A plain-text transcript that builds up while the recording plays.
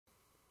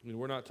I mean,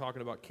 we're not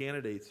talking about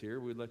candidates here.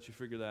 We'd let you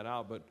figure that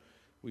out, but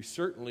we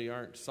certainly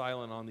aren't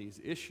silent on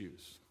these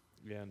issues.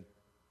 And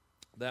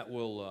that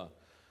will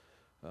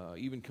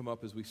even come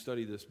up as we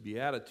study this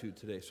beatitude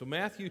today. So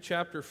Matthew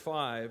chapter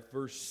 5,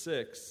 verse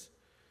 6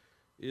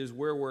 is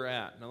where we're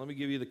at. Now let me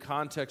give you the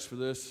context for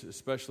this,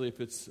 especially if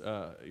it's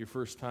your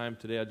first time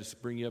today. I just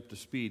bring you up to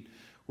speed.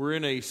 We're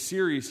in a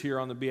series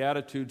here on the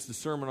Beatitudes, the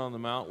Sermon on the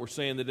Mount. We're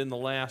saying that in the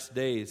last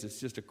days, it's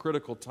just a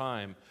critical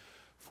time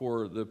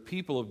for the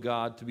people of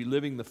God to be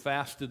living the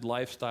fasted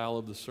lifestyle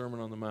of the Sermon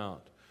on the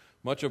Mount.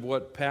 Much of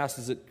what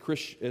passes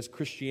as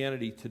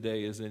Christianity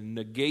today is a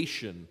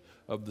negation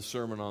of the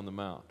Sermon on the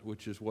Mount,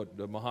 which is what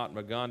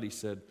Mahatma Gandhi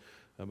said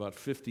about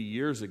 50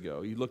 years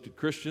ago. He looked at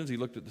Christians, he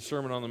looked at the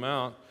Sermon on the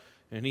Mount,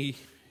 and he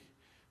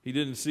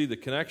didn't see the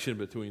connection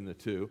between the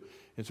two.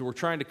 And so we're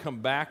trying to come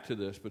back to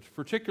this, but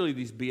particularly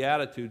these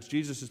Beatitudes,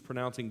 Jesus is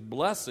pronouncing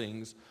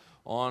blessings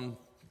on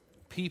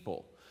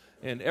people.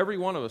 And every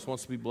one of us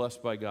wants to be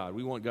blessed by God.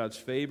 We want God's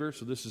favor,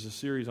 so this is a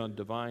series on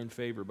divine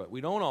favor. But we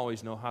don't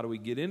always know how do we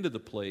get into the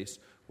place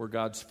where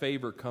God's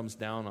favor comes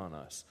down on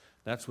us.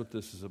 That's what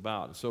this is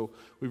about. So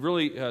we've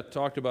really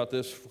talked about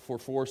this for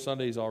 4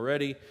 Sundays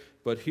already.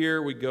 But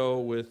here we go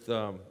with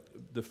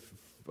the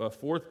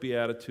fourth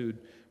beatitude,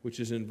 which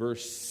is in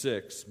verse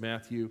 6,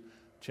 Matthew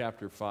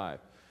chapter 5.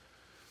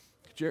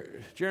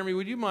 Jeremy,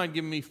 would you mind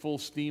giving me full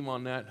steam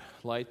on that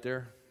light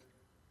there?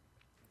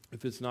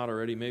 If it's not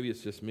already, maybe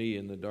it's just me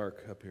in the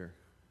dark up here.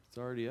 It's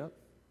already up?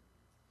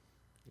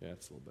 Yeah,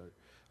 it's a little better.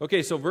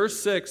 Okay, so verse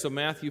 6 of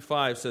Matthew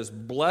 5 says,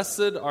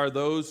 "Blessed are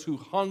those who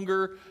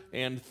hunger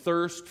and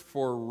thirst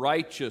for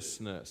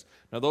righteousness."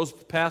 Now, those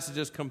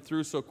passages come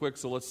through so quick,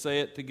 so let's say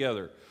it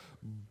together.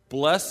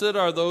 Blessed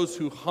are those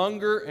who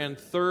hunger and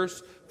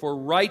thirst for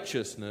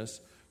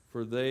righteousness,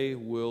 for they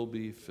will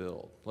be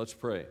filled. Let's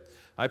pray.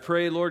 I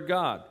pray, Lord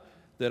God,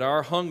 that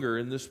our hunger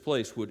in this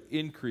place would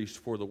increase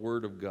for the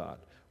Word of God.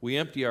 We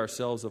empty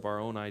ourselves of our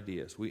own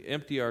ideas. We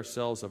empty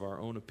ourselves of our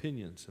own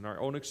opinions and our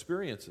own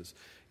experiences.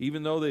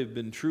 Even though they've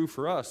been true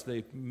for us,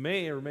 they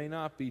may or may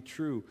not be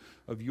true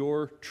of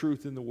your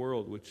truth in the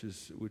world, which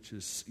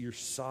is your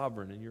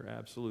sovereign and your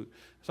absolute.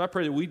 So I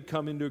pray that we'd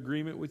come into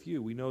agreement with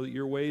you. We know that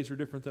your ways are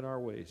different than our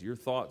ways. Your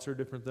thoughts are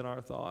different than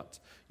our thoughts.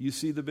 You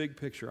see the big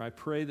picture. I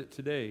pray that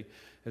today,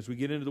 as we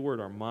get into the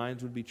Word, our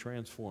minds would be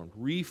transformed.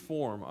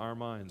 Reform our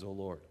minds, O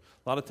Lord.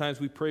 A lot of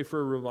times we pray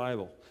for a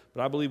revival,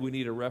 but I believe we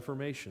need a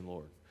reformation,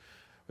 Lord.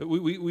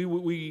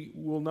 We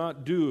will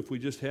not do if we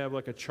just have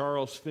like a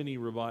Charles Finney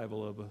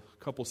revival of a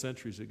couple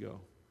centuries ago,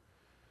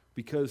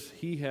 because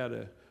he had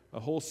a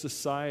whole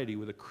society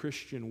with a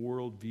Christian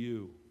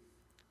worldview,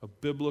 a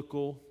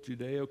biblical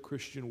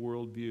Judeo-Christian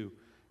worldview,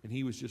 and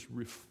he was just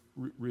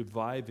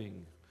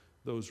reviving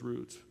those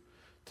roots.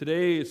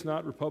 Today it's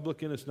not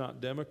Republican, it's not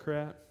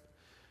Democrat.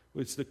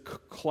 It's the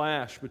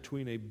clash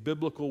between a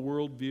biblical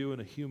worldview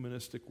and a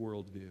humanistic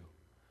worldview.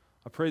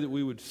 I pray that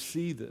we would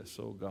see this,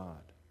 oh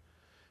God.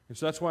 And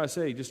so that's why I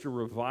say just a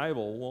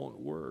revival won't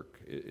work.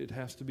 It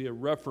has to be a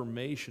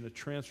reformation, a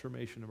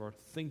transformation of our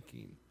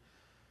thinking.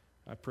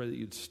 I pray that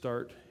you'd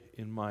start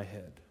in my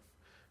head,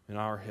 in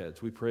our heads.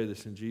 We pray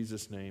this in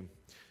Jesus' name.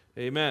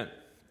 Amen.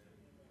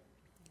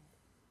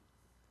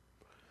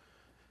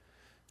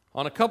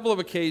 On a couple of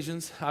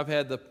occasions, I've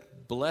had the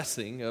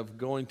blessing of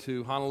going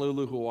to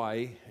Honolulu,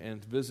 Hawaii,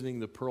 and visiting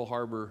the Pearl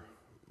Harbor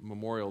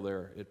Memorial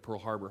there at Pearl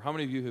Harbor. How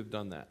many of you have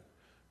done that?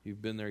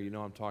 You've been there, you know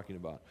what I'm talking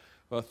about.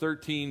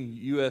 13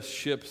 U.S.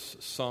 ships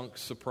sunk,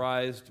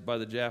 surprised by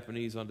the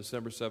Japanese on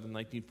December 7,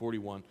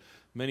 1941.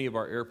 Many of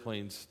our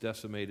airplanes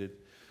decimated.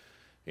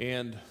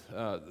 And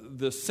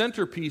the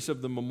centerpiece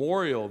of the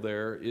memorial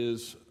there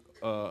is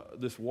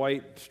this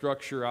white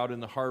structure out in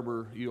the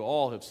harbor. You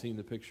all have seen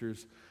the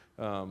pictures.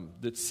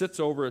 That sits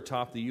over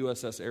atop the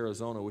USS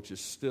Arizona, which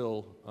is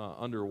still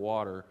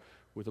underwater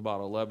with about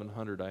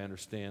 1,100, I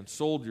understand,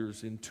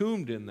 soldiers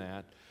entombed in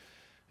that.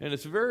 And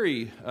it's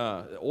very,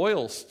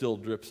 oil still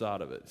drips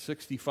out of it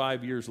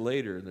 65 years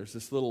later, and there's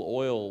this little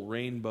oil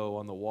rainbow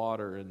on the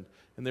water, and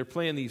they're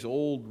playing these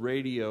old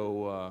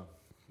radio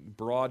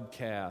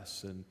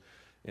broadcasts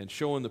and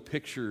showing the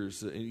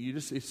pictures, and you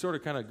sort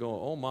of kind of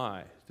go, oh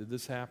my, did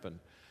this happen?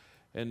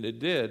 And it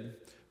did.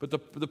 But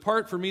the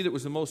part for me that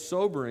was the most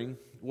sobering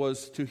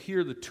was to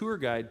hear the tour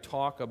guide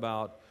talk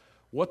about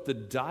what the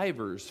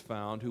divers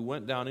found who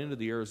went down into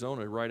the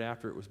Arizona right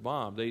after it was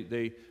bombed.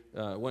 They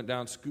went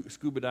down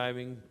scuba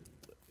diving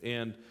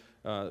and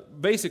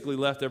basically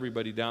left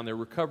everybody down there,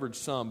 recovered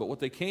some. But what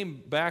they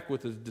came back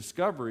with as a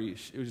discovery,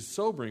 it was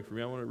sobering for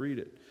me. I want to read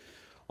it.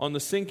 On the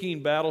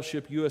sinking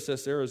battleship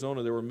USS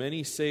Arizona, there were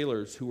many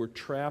sailors who were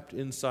trapped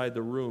inside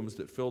the rooms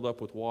that filled up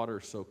with water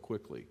so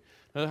quickly.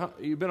 Now,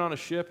 you've been on a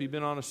ship, you've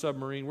been on a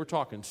submarine, we're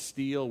talking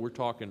steel, we're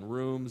talking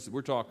rooms,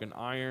 we're talking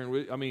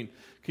iron. I mean,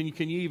 can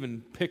you even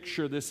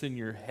picture this in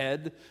your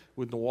head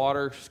with the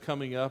water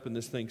coming up and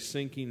this thing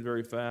sinking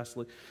very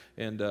fastly,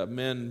 and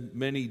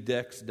many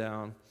decks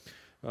down,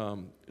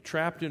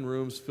 trapped in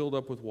rooms filled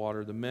up with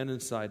water, the men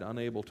inside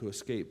unable to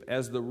escape.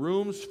 As the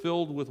rooms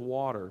filled with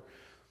water,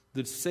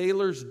 The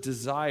sailors'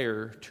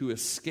 desire to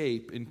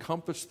escape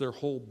encompassed their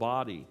whole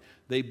body.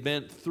 They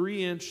bent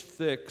 3-inch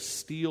thick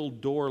steel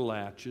door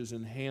latches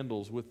and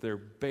handles with their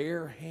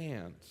bare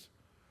hands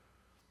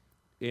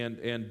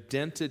and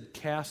dented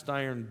cast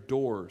iron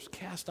doors,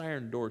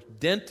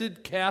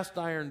 dented cast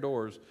iron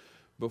doors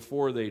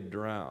before they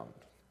drowned.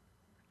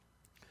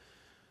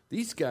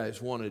 These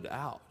guys wanted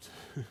out.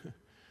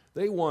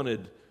 They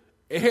wanted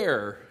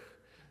air.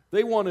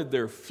 They wanted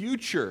their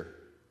future.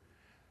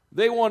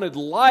 They wanted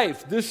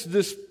life.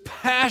 This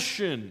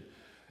passion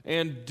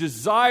and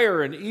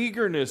desire and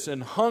eagerness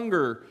and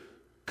hunger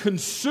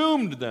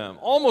consumed them,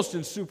 almost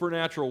in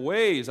supernatural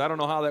ways. I don't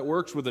know how that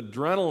works with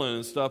adrenaline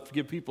and stuff to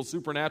give people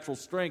supernatural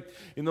strength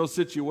in those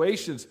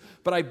situations.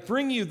 But I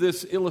bring you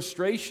this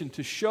illustration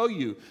to show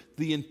you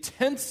the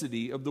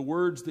intensity of the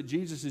words that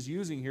Jesus is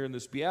using here in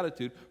this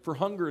beatitude for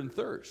hunger and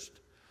thirst.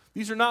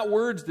 These are not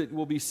words that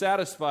will be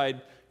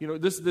satisfied.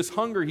 This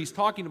hunger he's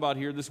talking about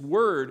here, this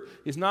word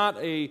is not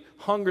a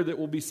hunger that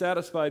will be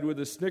satisfied with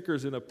a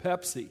Snickers and a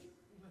Pepsi.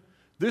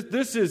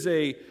 This is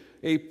a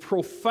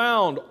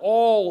profound,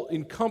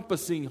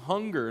 all-encompassing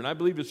hunger. And I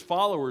believe his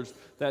followers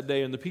that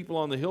day and the people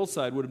on the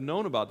hillside would have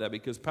known about that,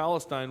 because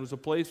Palestine was a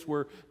place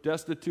where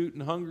destitute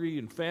and hungry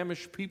and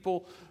famished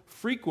people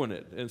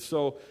frequented. And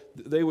so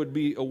they would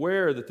be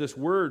aware that this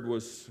word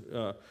was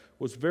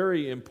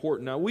very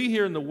important. Now, we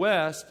here in the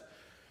West,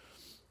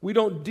 we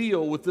don't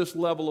deal with this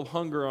level of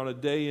hunger on a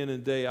day in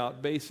and day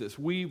out basis.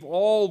 We've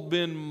all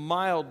been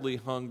mildly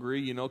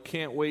hungry,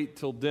 can't wait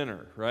till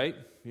dinner, right?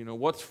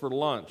 What's for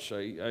lunch? You're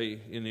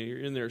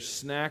in there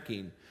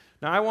snacking.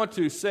 Now, I want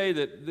to say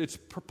that it's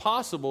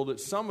possible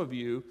that some of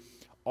you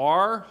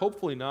are,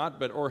 hopefully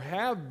not, or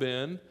have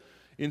been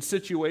in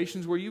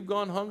situations where you've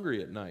gone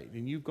hungry at night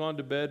and you've gone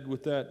to bed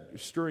with that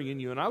stirring in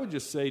you. And I would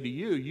just say to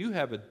you, you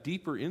have a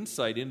deeper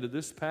insight into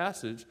this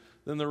passage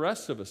than the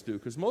rest of us do,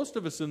 because most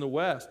of us in the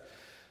West,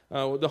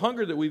 the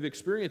hunger that we've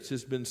experienced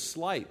has been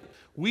slight.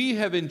 We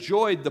have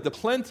enjoyed the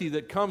plenty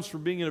that comes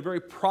from being in a very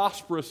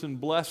prosperous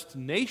and blessed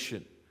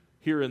nation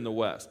here in the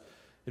West.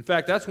 In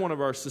fact, that's one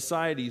of our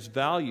society's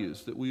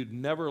values, that we would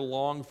never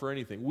long for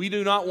anything. We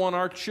do not want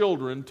our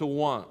children to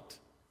want.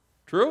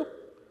 True?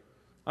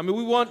 I mean,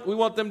 we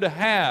want them to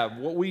have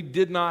what we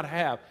did not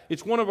have.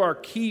 It's one of our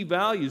key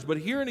values. But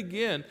here and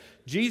again,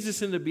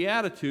 Jesus in the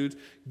Beatitudes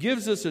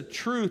gives us a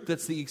truth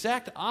that's the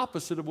exact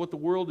opposite of what the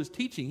world is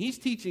teaching. He's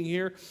teaching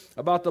here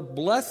about the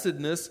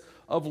blessedness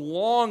of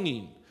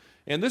longing.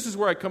 And this is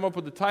where I come up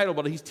with the title,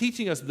 but he's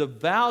teaching us the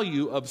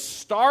value of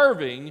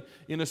starving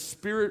in a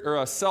spirit or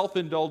a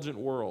self-indulgent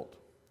world.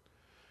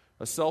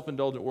 A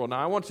self-indulgent world. Now,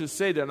 I want to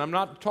say that I'm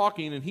not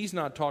talking, and he's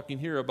not talking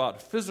here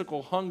about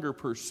physical hunger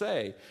per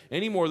se,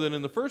 any more than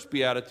in the first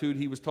beatitude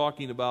he was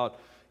talking about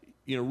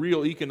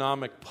real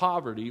economic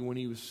poverty when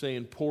he was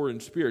saying poor in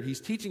spirit. He's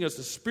teaching us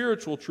a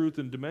spiritual truth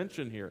and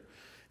dimension here.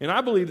 And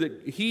I believe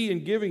that he,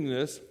 in giving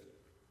this,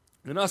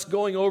 and us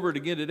going over it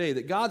again today,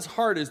 that God's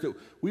heart is that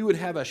we would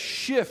have a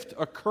shift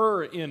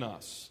occur in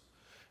us.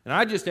 And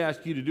I just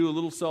ask you to do a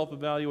little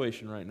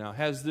self-evaluation right now.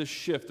 Has this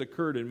shift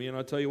occurred in me? And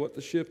I'll tell you what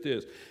the shift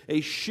is.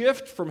 A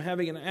shift from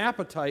having an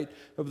appetite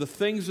of the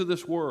things of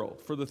this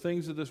world, for the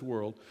things of this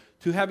world,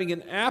 to having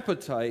an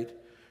appetite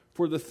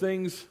for the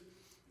things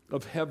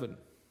of heaven,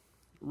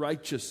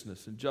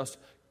 righteousness and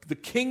justice. The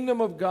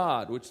kingdom of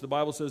God, which the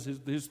Bible says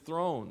his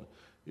throne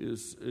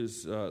is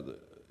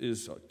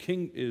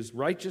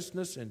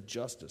righteousness and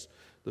justice.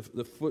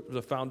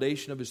 The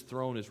foundation of his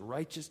throne is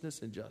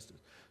righteousness and justice.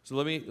 So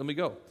let me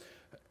go.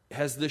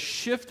 Has the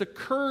shift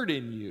occurred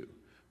in you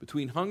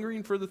between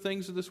hungering for the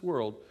things of this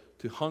world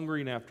to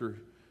hungering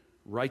after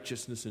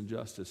righteousness and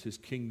justice, his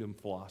kingdom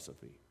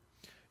philosophy?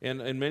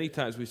 And many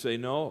times we say,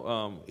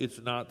 no,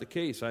 it's not the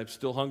case. I'm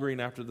still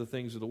hungering after the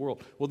things of the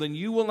world. Well, then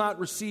you will not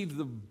receive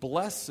the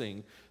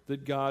blessing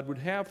that God would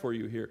have for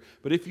you here.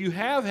 But if you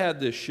have had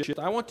this shift,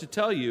 I want to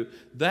tell you,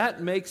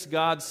 that makes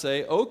God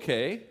say,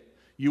 okay,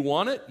 you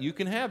want it? You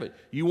can have it.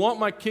 You want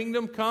my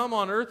kingdom come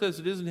on earth as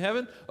it is in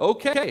heaven?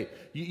 Okay.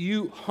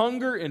 You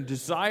hunger and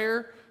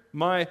desire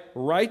my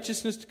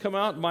righteousness to come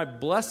out. My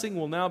blessing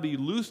will now be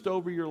loosed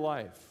over your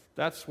life.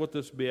 That's what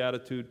this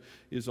beatitude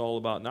is all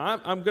about.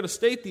 Now, I'm going to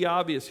state the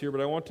obvious here,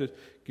 but I want to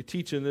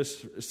teach in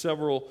this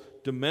several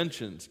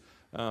dimensions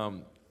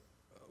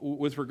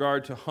with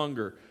regard to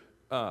hunger.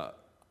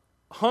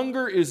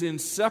 Hunger is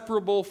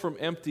inseparable from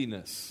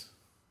emptiness.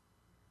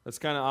 That's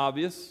kind of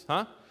obvious,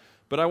 huh?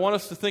 But I want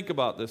us to think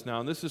about this now,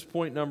 and this is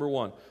point number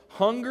one.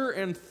 Hunger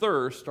and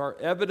thirst are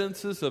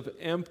evidences of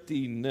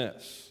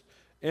emptiness.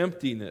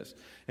 Emptiness.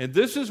 And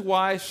this is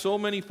why so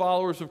many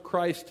followers of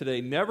Christ today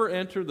never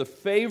enter the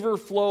favor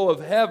flow of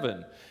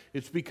heaven.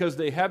 It's because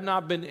they have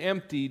not been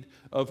emptied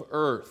of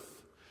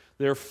earth.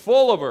 They're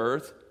full of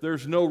earth.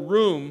 There's no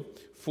room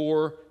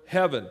for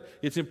heaven.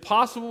 It's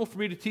impossible for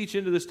me to teach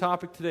into this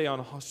topic today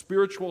on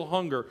spiritual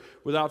hunger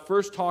without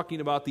first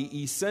talking about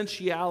the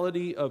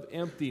essentiality of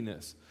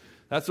emptiness.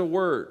 That's a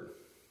word.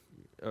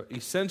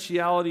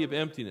 Essentiality of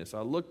emptiness.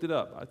 I looked it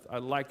up. I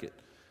like it.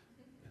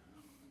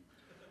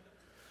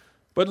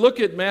 But look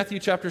at Matthew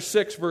chapter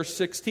 6, verse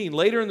 16.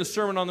 Later in the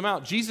Sermon on the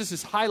Mount, Jesus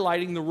is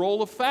highlighting the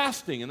role of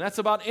fasting, and that's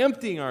about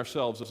emptying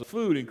ourselves of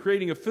food and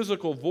creating a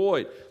physical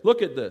void.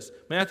 Look at this.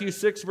 Matthew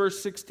 6,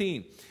 verse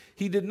 16.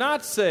 He did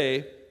not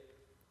say,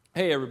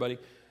 hey, everybody,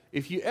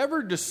 if you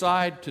ever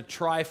decide to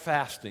try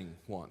fasting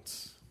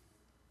once.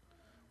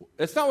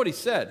 That's not what he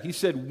said. He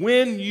said,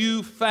 when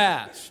you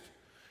fast.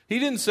 He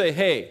didn't say,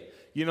 hey,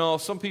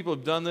 some people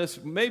have done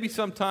this. Maybe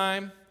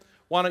sometime.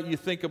 Why don't you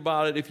think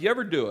about it? If you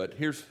ever do it,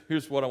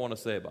 here's what I want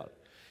to say about it.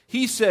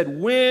 He said,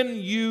 when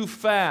you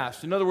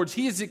fast. In other words,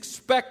 he is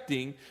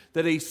expecting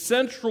that a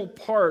central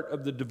part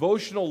of the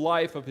devotional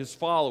life of his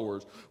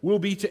followers will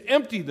be to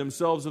empty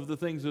themselves of the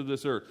things of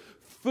this earth.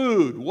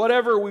 Food,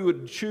 whatever we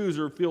would choose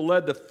or feel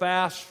led to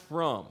fast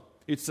from.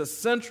 It's a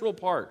central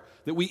part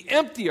that we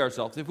empty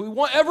ourselves. If we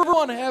ever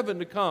want heaven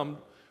to come,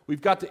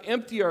 we've got to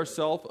empty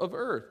ourselves of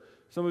earth.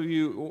 Some of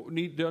you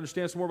need to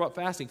understand some more about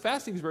fasting.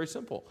 Fasting is very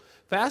simple.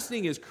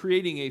 Fasting is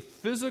creating a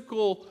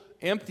physical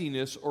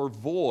emptiness or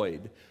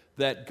void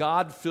that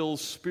God fills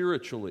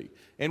spiritually.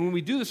 And when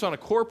we do this on a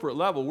corporate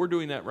level, we're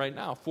doing that right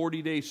now.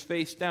 40 days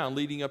face down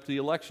leading up to the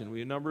election. We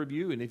have a number of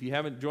you, and if you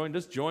haven't joined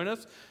us, join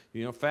us.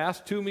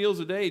 Fast 2 meals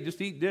a day, just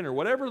eat dinner.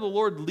 Whatever the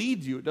Lord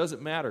leads you, it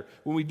doesn't matter.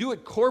 When we do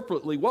it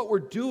corporately, what we're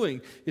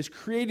doing is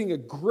creating a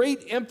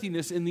great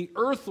emptiness in the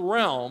earth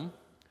realm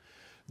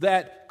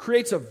that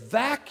creates a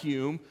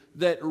vacuum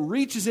that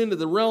reaches into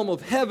the realm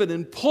of heaven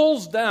and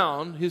pulls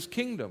down his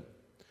kingdom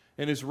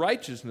and his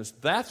righteousness.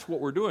 That's what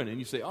we're doing. And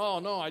you say, oh,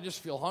 no, I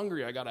just feel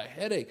hungry. I got a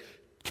headache.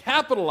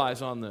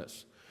 Capitalize on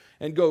this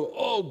and go,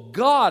 oh,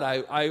 God,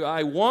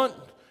 I want,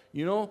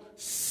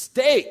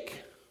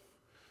 steak.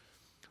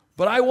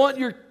 But I want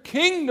your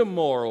kingdom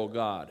more, oh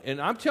God. And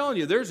I'm telling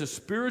you, there's a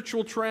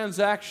spiritual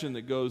transaction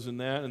that goes in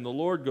that. And the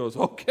Lord goes,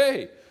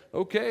 okay,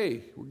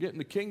 we're getting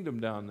the kingdom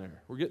down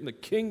there. We're getting the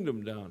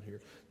kingdom down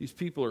here. These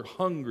people are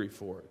hungry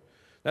for it.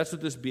 That's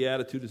what this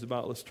beatitude is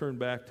about. Let's turn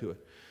back to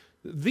it.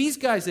 These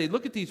guys, they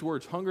look at these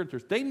words, hunger and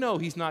thirst. They know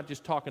he's not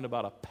just talking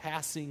about a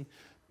passing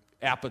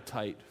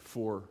appetite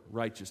for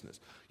righteousness.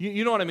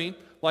 You know what I mean?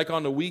 Like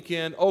on the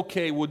weekend,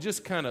 okay, we'll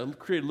just kind of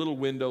create a little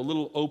window, a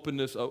little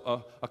openness,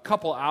 a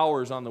couple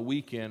hours on the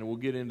weekend, and we'll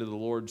get into the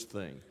Lord's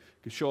thing.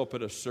 Could show up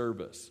at a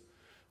service.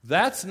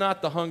 That's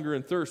not the hunger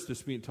and thirst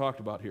that's being talked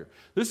about here.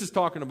 This is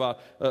talking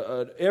about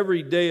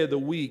every day of the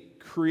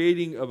week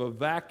creating of a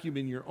vacuum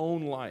in your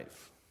own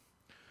life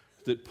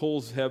that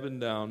pulls heaven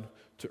down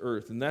to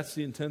earth. And that's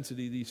the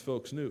intensity these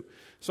folks knew.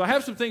 So I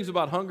have some things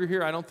about hunger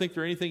here. I don't think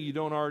they're anything you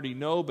don't already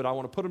know, but I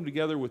want to put them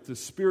together with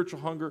this spiritual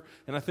hunger,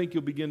 and I think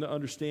you'll begin to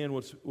understand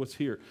what's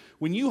here.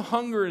 When you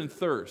hunger and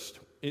thirst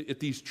at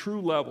these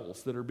true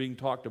levels that are being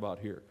talked about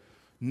here,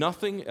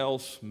 nothing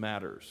else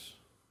matters.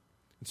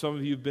 And some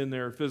of you have been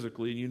there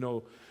physically, and you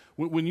know,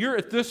 when you're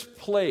at this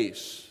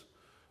place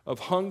of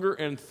hunger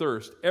and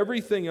thirst,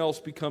 everything else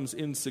becomes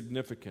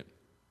insignificant.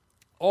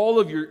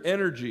 All of your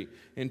energy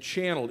and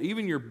channel,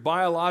 even your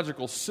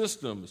biological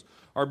systems,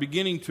 are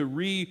beginning to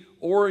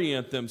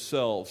reorient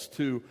themselves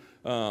to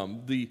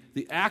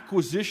the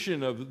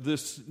acquisition of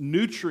this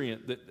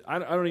nutrient that I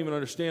don't even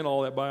understand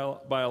all that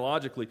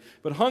biologically.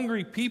 But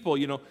hungry people,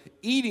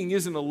 eating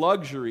isn't a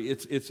luxury.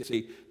 It's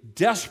a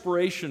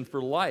desperation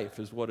for life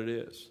is what it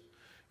is.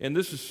 And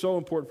this is so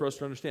important for us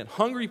to understand.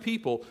 Hungry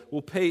people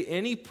will pay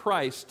any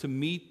price to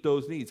meet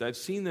those needs. I've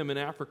seen them in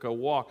Africa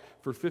walk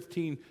for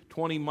 15,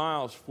 20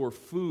 miles for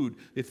food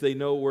if they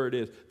know where it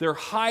is. They're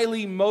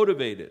highly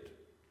motivated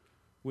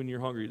when you're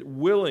hungry,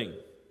 willing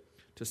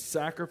to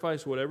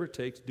sacrifice whatever it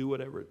takes, do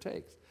whatever it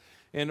takes.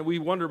 And we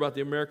wonder about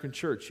the American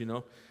church,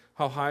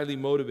 how highly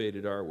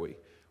motivated are we?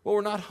 Well,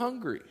 we're not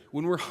hungry.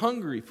 When we're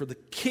hungry for the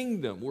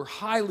kingdom, we're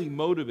highly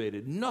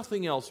motivated.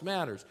 Nothing else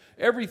matters.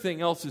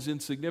 Everything else is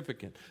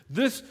insignificant.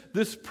 This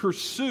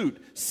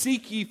pursuit,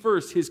 seek ye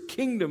first his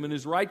kingdom and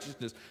his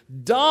righteousness,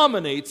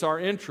 dominates our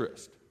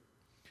interest.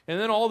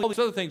 And then all these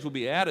other things will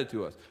be added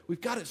to us.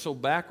 We've got it so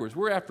backwards.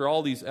 We're after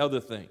all these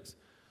other things.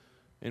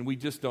 And we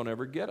just don't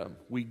ever get them.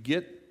 We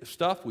get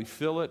stuff, we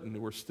fill it, and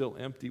we're still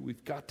empty.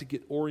 We've got to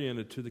get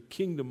oriented to the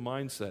kingdom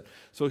mindset.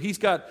 So he's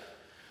got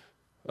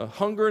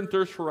hunger and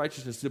thirst for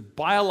righteousness, the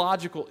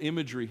biological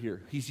imagery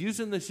here. He's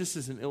using this just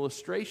as an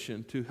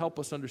illustration to help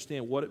us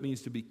understand what it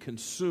means to be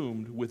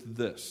consumed with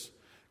this.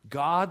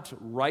 God's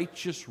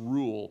righteous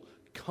rule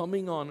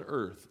coming on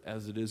earth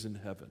as it is in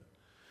heaven.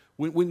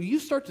 When you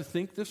start to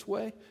think this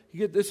way, you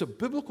get this a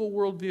biblical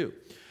worldview.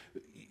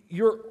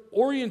 Your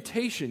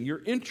orientation,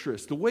 your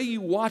interest, the way you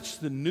watch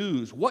the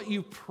news, what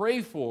you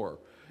pray for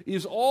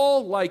is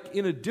all like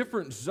in a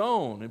different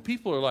zone. And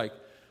people are like,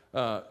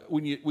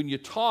 when you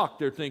talk,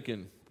 they're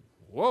thinking,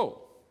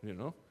 whoa,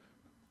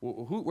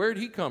 where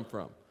did he come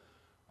from?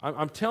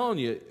 I'm telling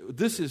you,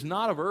 this is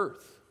not of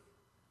earth,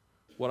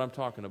 what I'm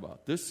talking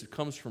about. This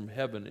comes from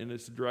heaven, and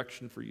it's a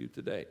direction for you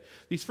today.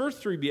 These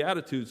first three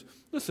Beatitudes,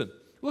 listen,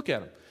 look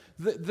at them.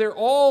 They're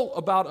all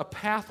about a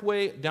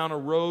pathway down a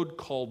road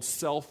called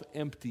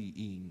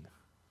self-emptying.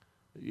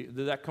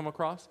 Did that come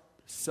across?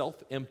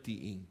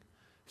 Self-emptying.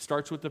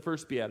 Starts with the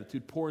first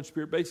Beatitude, poor in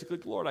spirit. Basically,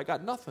 Lord, I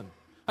got nothing.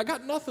 I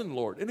got nothing,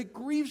 Lord. And it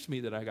grieves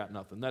me that I got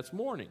nothing. That's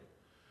mourning.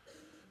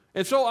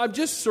 And so I'm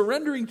just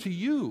surrendering to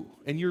you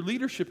and your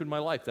leadership in my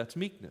life. That's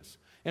meekness.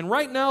 And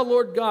right now,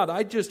 Lord God,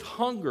 I just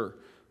hunger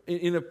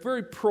in a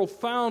very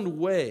profound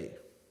way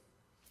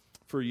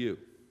for you.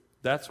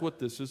 That's what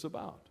this is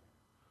about.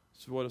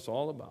 This is what it's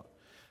all about.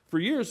 For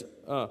years,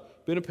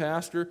 been a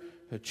pastor,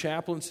 a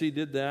chaplaincy,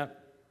 did that.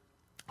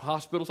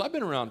 Hospitals. I've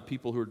been around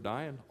people who are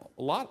dying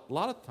a lot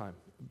of time.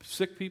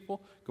 Sick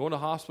people, going to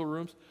hospital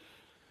rooms.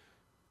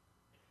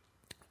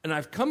 And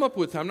I've come up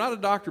with, I'm not a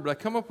doctor, but I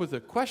come up with a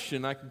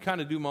question. I can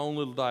kind of do my own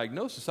little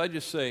diagnosis. I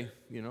just say,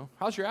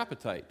 how's your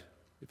appetite?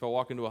 If I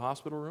walk into a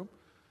hospital room.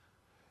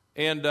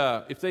 And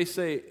if they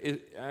say,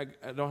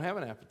 I don't have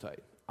an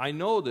appetite, I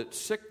know that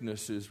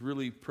sickness is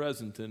really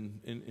present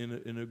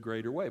in a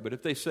greater way. But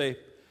if they say,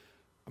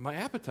 my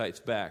appetite's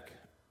back,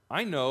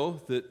 I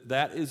know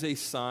that is a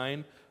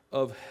sign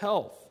of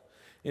health.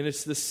 And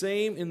it's the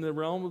same in the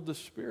realm of the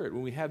Spirit.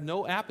 When we have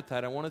no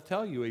appetite, I want to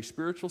tell you, a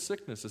spiritual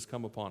sickness has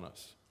come upon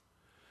us.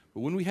 But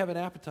when we have an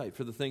appetite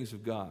for the things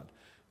of God,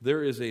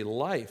 there is a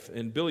life.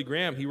 And Billy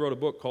Graham, he wrote a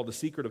book called The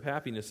Secret of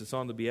Happiness. It's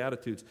on the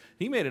Beatitudes.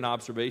 He made an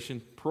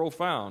observation,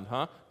 profound,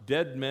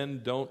 Dead men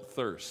don't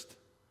thirst.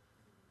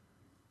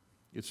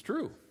 It's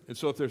true. And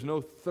so if there's no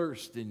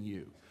thirst in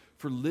you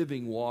for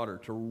living water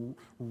to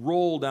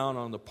roll down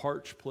on the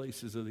parched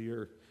places of the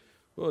earth,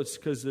 well, it's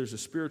because there's a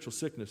spiritual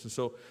sickness. And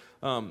so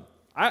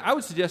I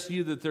would suggest to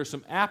you that there's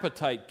some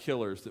appetite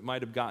killers that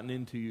might have gotten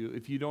into you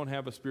if you don't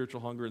have a spiritual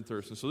hunger and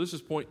thirst. And so this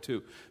is point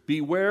 2.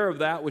 Beware of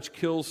that which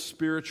kills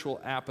spiritual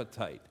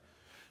appetite.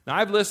 Now,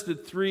 I've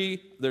listed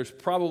 3. There's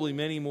probably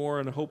many more,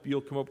 and I hope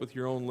you'll come up with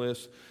your own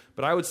list.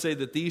 But I would say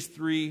that these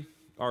 3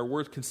 are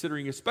worth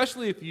considering,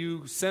 especially if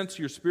you sense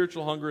your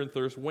spiritual hunger and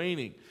thirst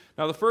waning.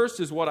 Now, the first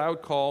is what I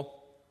would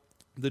call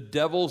the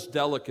devil's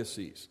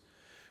delicacies.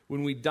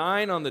 When we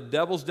dine on the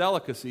devil's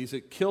delicacies,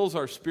 it kills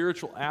our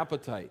spiritual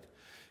appetite.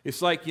 It's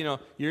like,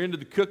 you're into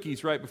the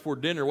cookies right before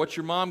dinner. What's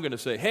your mom going to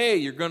say? Hey,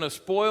 you're going to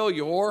spoil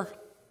your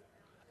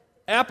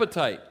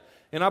appetite.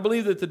 And I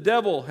believe that the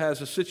devil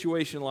has a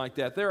situation like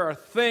that. There are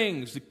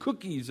things, the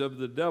cookies of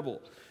the devil,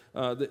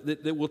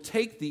 that will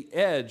take the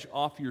edge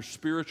off your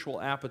spiritual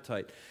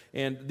appetite.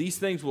 And these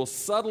things will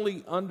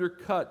subtly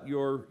undercut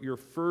your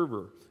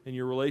fervor and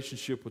your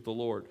relationship with the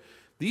Lord.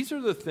 These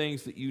are the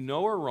things that you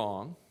know are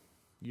wrong.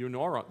 You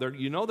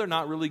know they're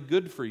not really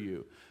good for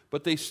you,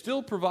 but they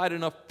still provide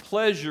enough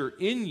pleasure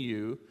in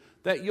you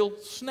that you'll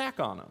snack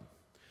on them.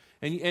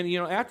 And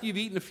after you've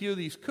eaten a few of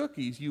these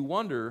cookies, you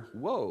wonder,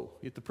 whoa,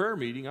 at the prayer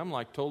meeting, I'm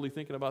like totally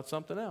thinking about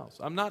something else.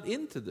 I'm not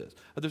into this.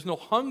 There's no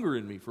hunger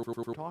in me for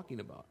what we're talking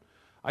about.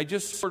 I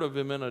just sort of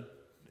am in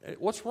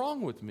what's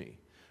wrong with me?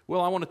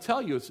 Well, I want to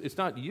tell you, it's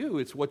not you,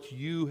 it's what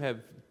you have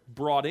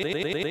brought in.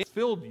 They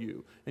filled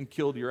you and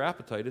killed your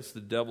appetite. It's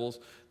the devil's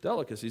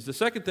delicacies. The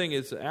second thing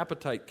is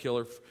appetite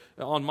killer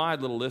on my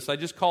little list. I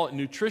just call it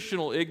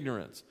nutritional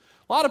ignorance.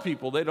 A lot of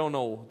people, they don't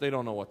know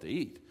what to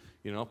eat.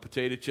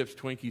 Potato chips,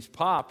 Twinkies,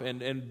 pop,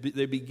 and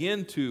they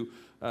begin to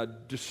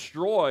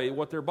destroy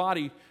what their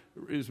body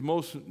is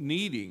most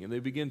needing, and they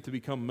begin to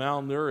become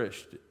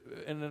malnourished.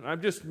 And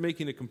I'm just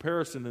making a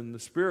comparison in the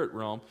spirit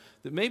realm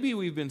that maybe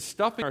we've been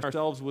stuffing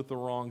ourselves with the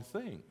wrong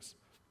things.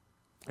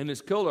 And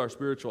it's killed our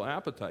spiritual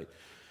appetite.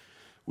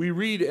 We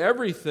read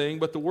everything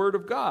but the Word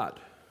of God.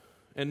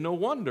 And no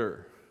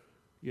wonder,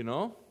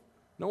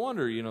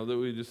 that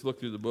we just look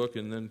through the book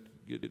and then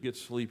get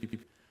sleepy.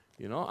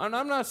 And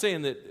I'm not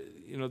saying that,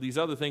 these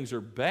other things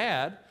are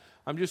bad.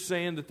 I'm just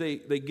saying that they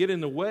get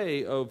in the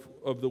way of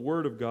the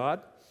Word of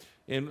God,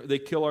 and they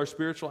kill our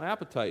spiritual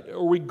appetite.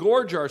 Or we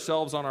gorge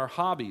ourselves on our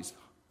hobbies.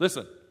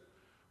 Listen,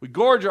 we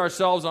gorge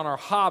ourselves on our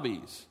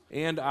hobbies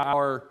and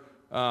our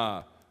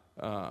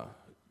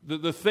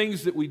the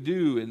things that we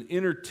do in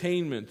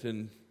entertainment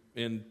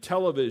and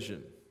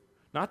television.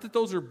 Not that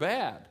those are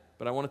bad,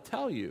 but I want to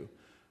tell you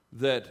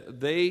that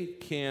they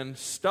can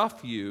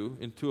stuff you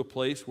into a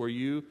place where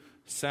you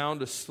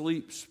sound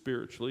asleep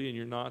spiritually and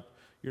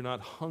you're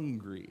not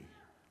hungry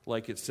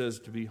like it says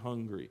to be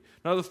hungry.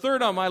 Now, the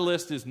third on my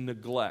list is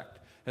neglect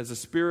as a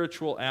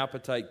spiritual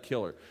appetite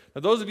killer.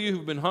 Now, those of you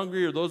who've been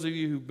hungry or those of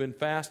you who've been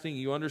fasting,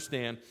 you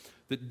understand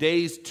that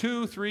days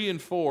 2, 3,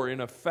 and 4 in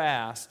a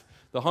fast,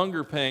 the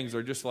hunger pangs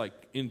are just like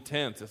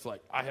intense. It's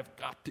like, I have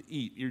got to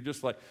eat. You're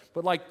just like,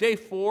 but like day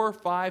 4,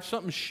 5,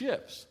 something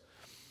shifts.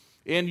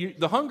 And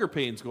the hunger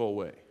pains go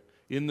away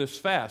in this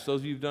fast.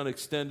 Those of you who've done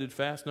extended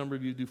fast, number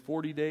of you do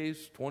 40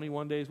 days,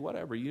 21 days,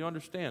 whatever. You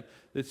understand.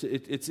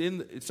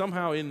 It's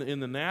somehow in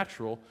the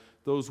natural,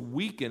 those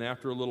weaken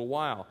after a little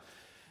while.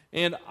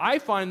 And I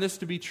find this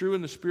to be true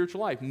in the spiritual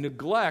life.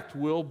 Neglect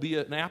will be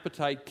an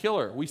appetite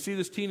killer. We see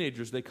this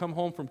teenagers, they come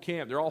home from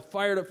camp. They're all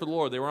fired up for the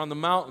Lord. They were on the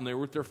mountain. They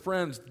were with their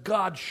friends.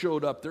 God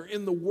showed up. They're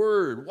in the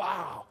Word.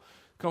 Wow.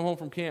 Come home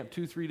from camp.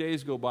 2-3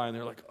 days go by, and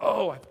they're like,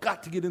 oh, I've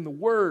got to get in the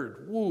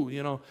Word. Woo,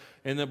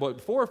 And then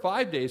but 4 or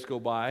 5 days go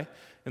by,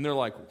 and they're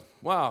like,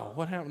 wow,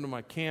 what happened to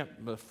my camp,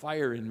 the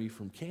fire in me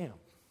from camp?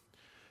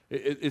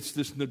 It's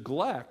this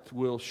neglect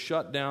will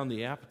shut down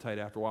the appetite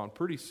after a while, and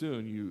pretty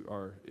soon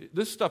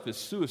this stuff is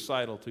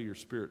suicidal to your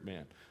spirit,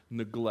 man,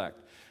 neglect.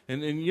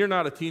 And you're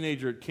not a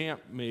teenager at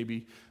camp,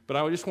 maybe, but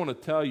I just want to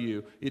tell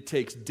you, it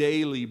takes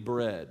daily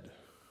bread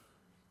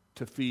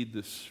to feed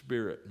the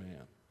spirit,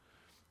 man.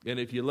 And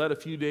if you let a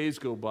few days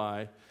go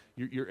by,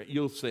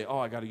 you'll say, oh,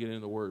 I got to get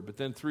into the Word. But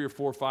then 3 or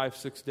 4, 5,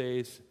 6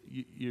 days,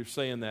 you're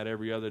saying that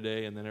every other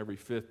day, and then every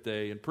fifth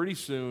day, and pretty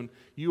soon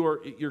you're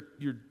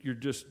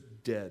just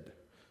dead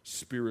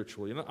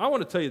spiritually. And I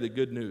want to tell you the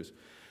good news.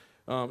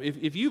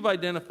 If you've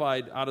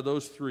identified out of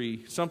those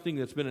three something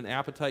that's been an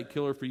appetite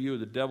killer for you,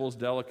 the devil's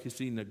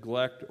delicacy,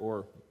 neglect,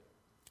 or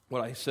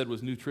what I said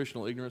was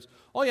nutritional ignorance,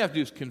 all you have to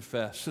do is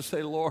confess. Just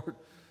say, Lord,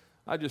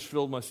 I just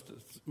filled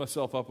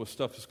myself up with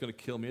stuff that's going to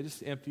kill me. I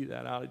just empty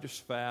that out. I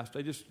just fast.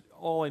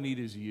 All I need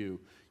is you.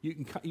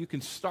 You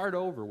can start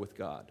over with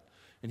God,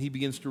 and He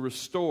begins to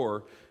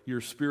restore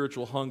your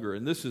spiritual hunger.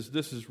 And this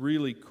is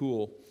really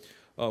cool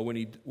when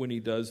He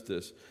does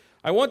this.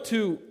 I want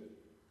to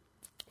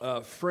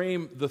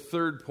frame the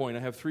third point.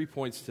 I have 3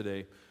 points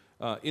today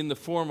in the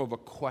form of a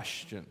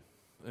question.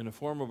 In the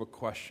form of a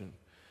question,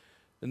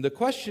 and the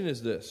question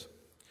is this: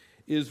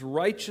 is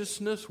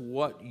righteousness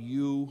what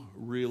you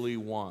really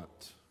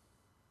want?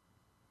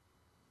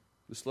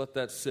 Just let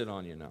that sit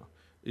on you now.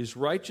 Is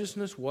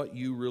righteousness what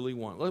you really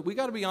want? Look, we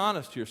got to be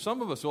honest here.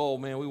 Some of us, oh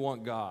man, we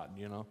want God,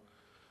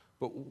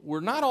 but we're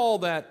not all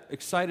that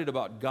excited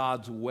about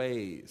God's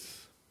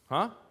ways,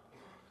 huh?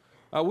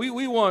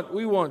 We want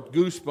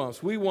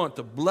goosebumps. We want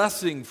the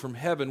blessing from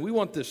heaven. We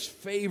want this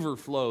favor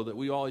flow that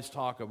we always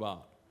talk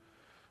about.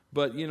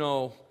 But,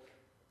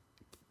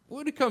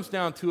 when it comes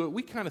down to it,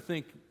 we kind of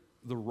think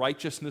the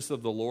righteousness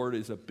of the Lord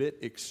is a bit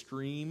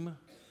extreme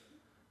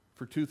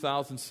for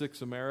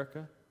 2006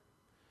 America.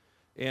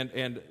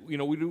 And we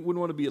wouldn't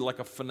want to be like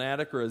a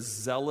fanatic or a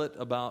zealot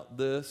about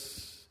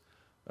this.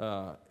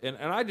 And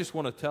I just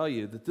want to tell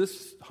you that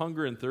this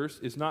hunger and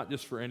thirst is not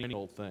just for any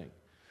old thing.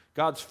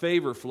 God's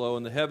favor flow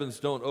and the heavens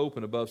don't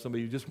open above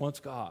somebody who just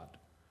wants God.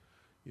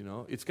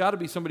 It's got to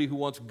be somebody who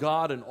wants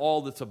God and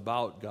all that's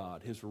about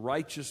God, His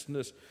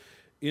righteousness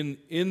in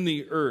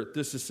the earth.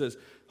 This says,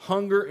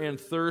 hunger and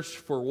thirst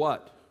for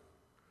what?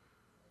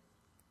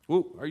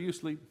 Ooh, are you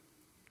asleep?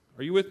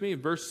 Are you with me?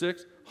 In verse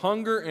 6,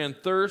 hunger and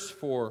thirst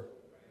for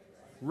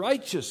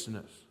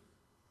righteousness.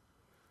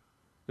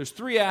 There's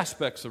 3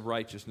 aspects of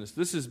righteousness.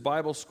 This is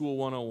Bible School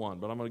 101,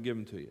 but I'm going to give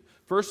them to you.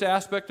 First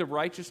aspect of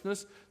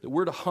righteousness that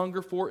we're to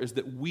hunger for is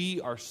that we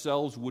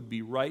ourselves would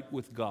be right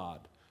with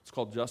God. It's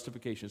called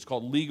justification. It's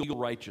called legal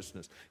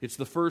righteousness. It's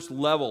the first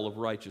level of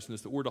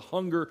righteousness that we're to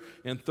hunger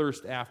and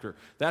thirst after.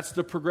 That's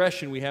the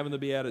progression we have in the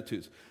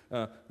Beatitudes.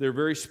 They're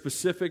very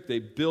specific. They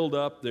build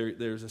up.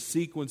 There's a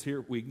sequence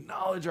here. We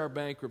acknowledge our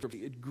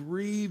bankruptcy. It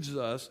grieves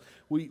us.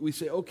 We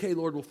say, okay,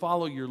 Lord, we'll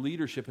follow your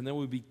leadership. And then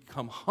we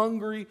become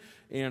hungry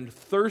and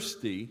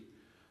thirsty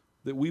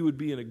that we would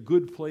be in a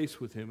good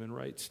place with Him and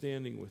right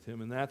standing with Him.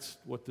 And that's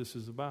what this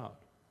is about.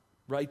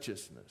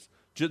 Righteousness.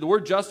 The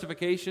word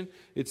justification,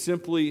 it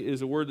simply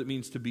is a word that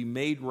means to be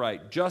made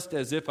right, just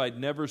as if I'd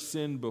never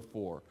sinned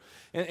before.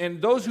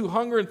 And those who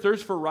hunger and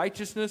thirst for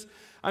righteousness,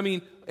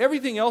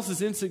 everything else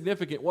is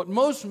insignificant. What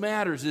most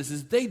matters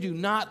is they do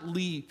not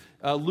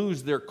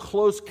lose their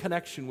close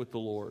connection with the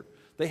Lord.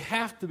 They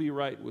have to be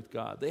right with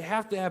God. They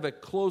have to have a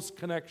close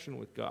connection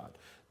with God.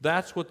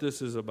 That's what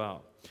this is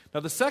about. Now,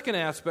 the second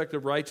aspect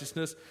of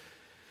righteousness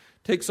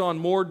takes on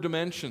more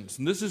dimensions.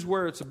 And this is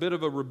where it's a bit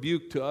of a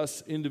rebuke to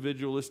us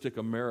individualistic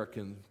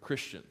American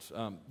Christians.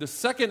 The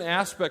second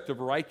aspect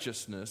of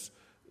righteousness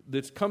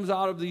that comes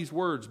out of these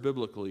words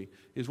biblically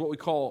is what we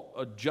call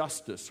a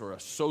justice or a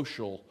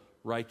social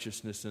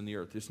righteousness in the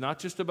earth. It's not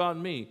just about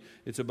me.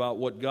 It's about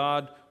what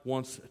God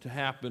wants to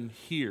happen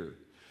here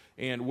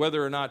and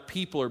whether or not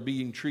people are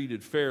being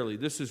treated fairly.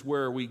 This is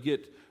where we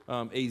get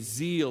a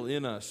zeal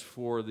in us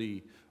for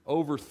the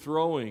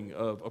overthrowing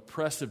of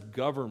oppressive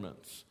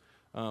governments.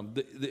 And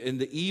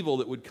the evil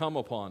that would come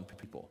upon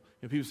people.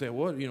 And people say,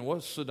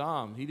 what's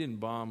Saddam? He didn't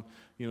bomb,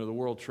 the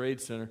World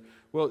Trade Center.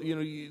 Well,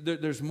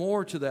 there's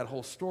more to that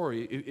whole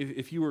story.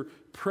 If you were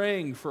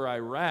praying for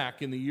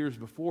Iraq in the years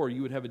before,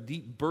 you would have a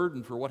deep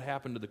burden for what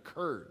happened to the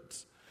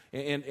Kurds.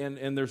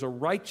 And there's a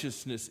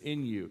righteousness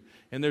in you.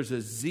 And there's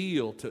a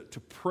zeal to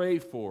pray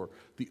for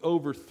the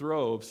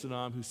overthrow of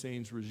Saddam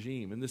Hussein's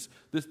regime. And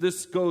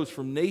this goes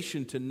from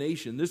nation to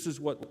nation. This is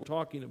what we're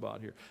talking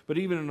about here. But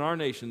even in our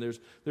nation,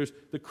 there's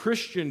the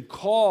Christian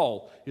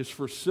call is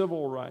for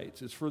civil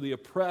rights. It's for the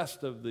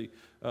oppressed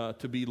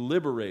to be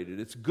liberated.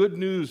 It's good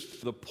news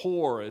for the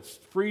poor. It's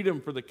freedom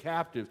for the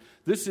captive.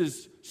 This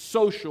is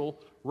social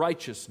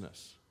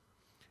righteousness.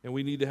 And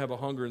we need to have a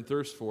hunger and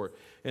thirst for it.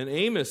 And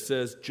Amos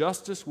says,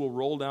 justice will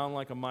roll down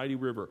like a mighty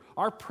river.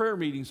 Our prayer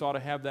meetings ought to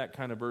have that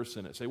kind of verse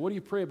in it. Say, what do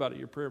you pray about at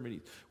your prayer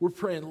meetings? We're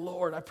praying,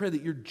 Lord, I pray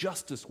that your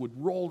justice would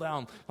roll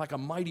down like a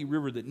mighty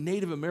river, that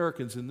Native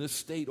Americans in this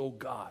state, oh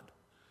God,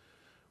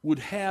 would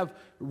have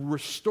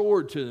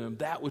restored to them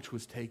that which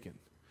was taken.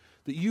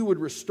 That you would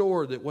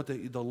restore that what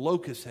the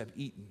locusts have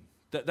eaten.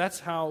 That's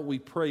how we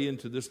pray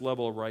into this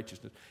level of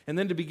righteousness. And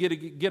then to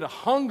get a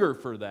hunger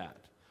for that.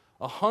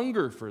 A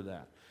hunger for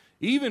that.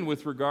 Even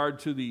with regard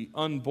to the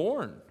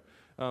unborn.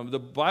 The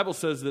Bible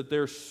says that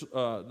there's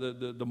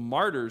the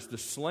martyrs, the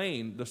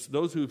slain,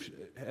 those who've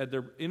had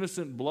their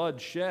innocent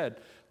blood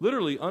shed,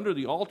 literally under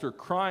the altar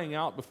crying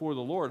out before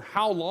the Lord,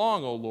 "How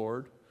long, O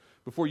Lord,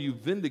 before you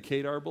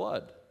vindicate our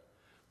blood?"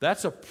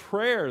 That's a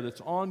prayer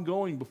that's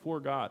ongoing before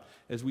God.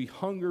 As we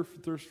hunger,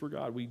 thirst for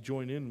God, we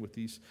join in with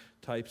these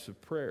types of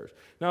prayers.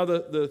 Now,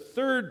 the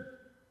third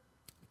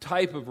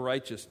type of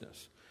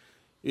righteousness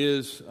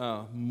is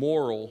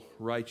moral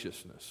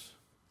righteousness.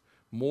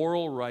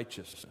 Moral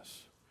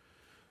righteousness.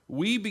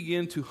 We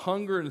begin to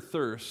hunger and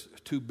thirst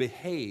to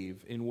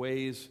behave in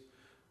ways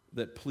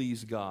that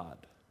please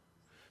God.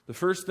 The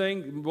first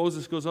thing,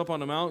 Moses goes up on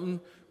the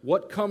mountain.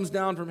 What comes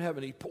down from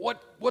heaven?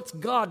 What's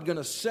God going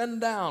to send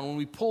down when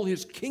we pull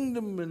his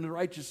kingdom and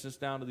righteousness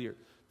down to the earth?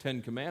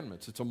 10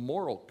 Commandments. It's a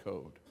moral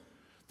code.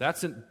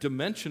 That's a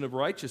dimension of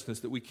righteousness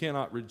that we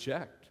cannot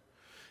reject.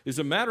 As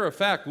a matter of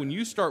fact, when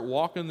you start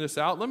walking this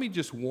out, let me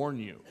just warn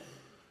you,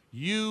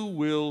 you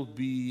will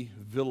be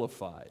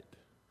vilified.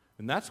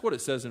 And that's what it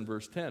says in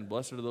verse 10.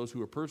 Blessed are those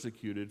who are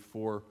persecuted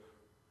for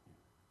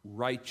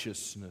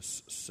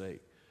righteousness'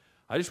 sake.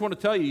 I just want to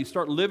tell you, you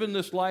start living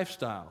this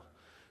lifestyle,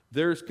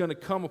 there's going to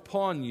come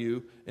upon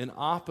you an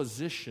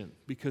opposition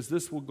because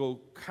this will go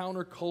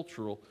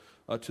countercultural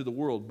to the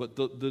world. But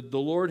the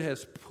Lord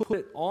has put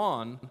it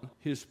on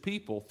his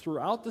people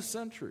throughout the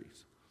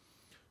centuries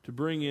to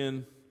bring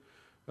in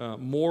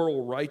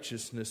moral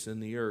righteousness in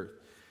the earth.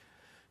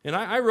 And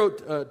I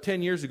wrote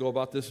 10 years ago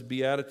about this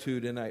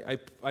beatitude, and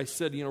I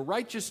said,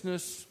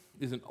 righteousness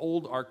is an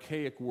old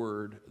archaic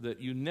word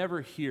that you never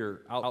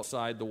hear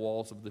outside the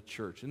walls of the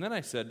church. And then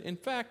I said, in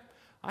fact,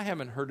 I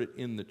haven't heard it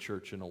in the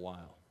church in a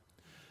while.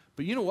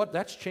 But you know what?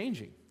 That's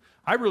changing.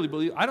 I really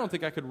believe, I don't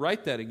think I could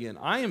write that again.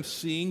 I am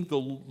seeing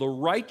the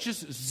righteous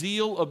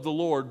zeal of the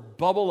Lord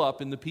bubble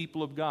up in the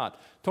people of God.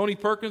 Tony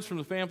Perkins from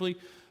the Family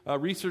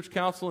Research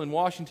Council in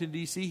Washington,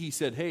 D.C., he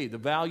said, hey, the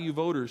value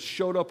voters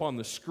showed up on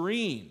the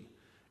screen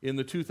in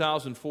the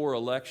 2004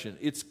 election.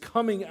 It's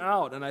coming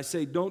out, and I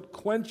say don't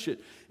quench it.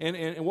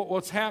 And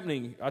what's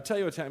happening, I'll tell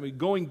you what's happening,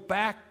 going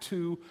back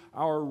to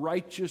our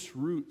righteous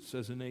roots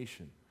as a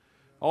nation.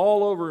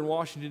 All over in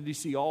Washington,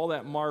 D.C., all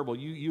that marble,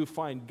 you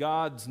find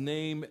God's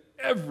name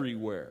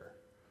everywhere.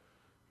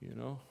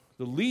 The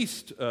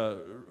least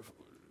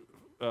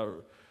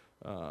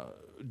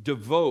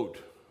devout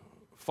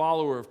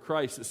follower of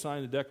Christ that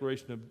signed the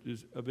Declaration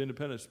of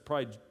Independence,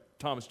 probably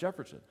Thomas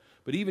Jefferson.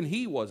 But even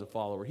he was a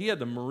follower. He had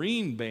the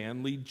Marine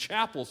Band lead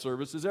chapel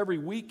services every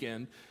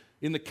weekend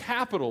in the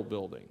Capitol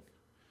building.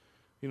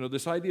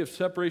 This idea of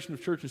separation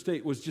of church and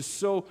state was just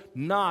so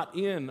not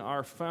in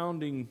our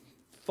founding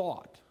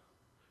thought.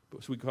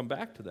 So we come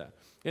back to that.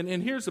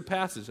 And here's the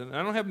passage. And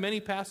I don't have many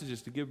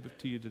passages to give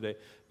to you today.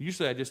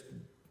 Usually I just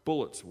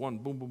bullets, one,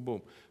 boom, boom,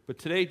 boom. But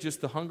today,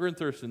 just the hunger and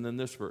thirst, and then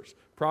this verse.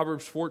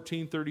 Proverbs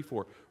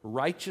 14:34.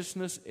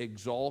 Righteousness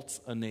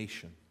exalts a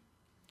nation.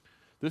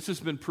 This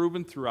has been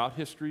proven throughout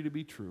history to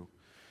be true.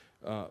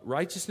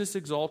 Righteousness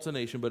exalts a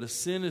nation, but a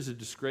sin is a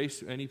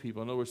disgrace to any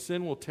people. In other words,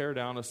 sin will tear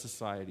down a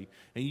society.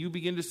 And you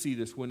begin to see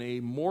this when a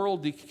moral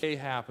decay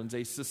happens,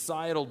 a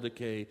societal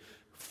decay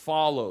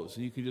follows.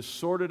 And you can just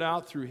sort it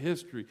out through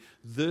history.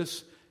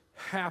 This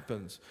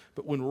happens.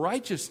 But when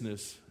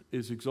righteousness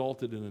is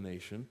exalted in a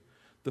nation,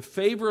 the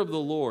favor of the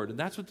Lord, and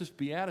that's what this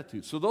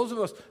beatitude. So those of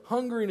us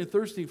hungering and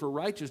thirsting for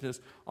righteousness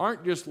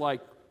aren't just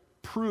like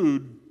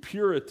prude,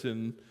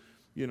 Puritan,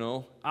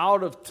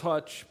 out of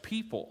touch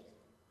people.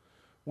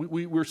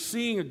 We're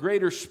seeing a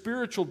greater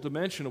spiritual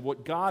dimension of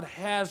what God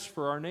has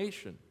for our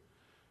nation.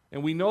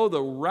 And we know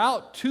the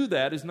route to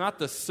that is not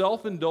the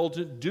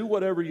self-indulgent, do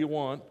whatever you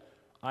want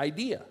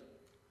idea.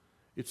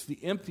 It's the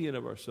emptying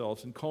of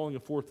ourselves and calling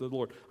forth the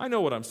Lord. I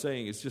know what I'm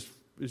saying is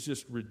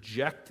just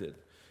rejected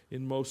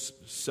in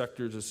most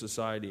sectors of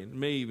society and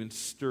may even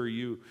stir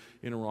you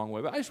in a wrong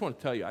way. But I just want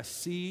to tell you, I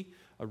see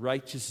a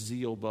righteous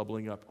zeal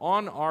bubbling up.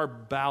 On our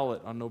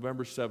ballot on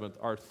November 7th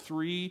are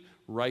 3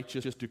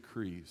 righteous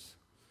decrees.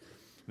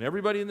 And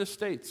everybody in the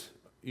states,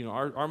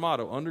 our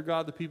motto, under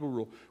God the people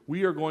rule,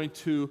 we are going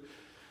to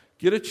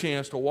get a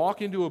chance to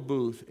walk into a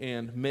booth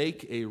and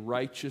make a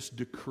righteous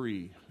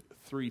decree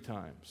 3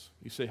 times.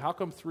 You say, how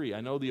come 3?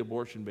 I know the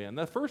abortion ban.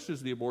 The first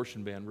is the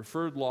abortion ban.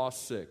 Referred Law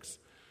 6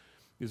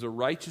 is a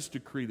righteous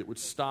decree that would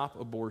stop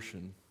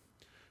abortion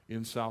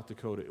in South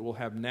Dakota. It will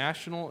have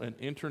national and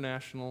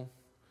international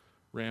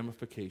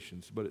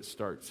ramifications, but it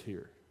starts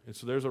here. And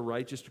so there's a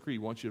righteous decree.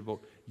 We want you to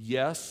vote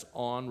yes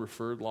on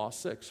Referred Law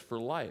 6 for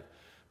life.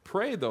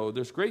 Pray, though.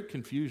 There's great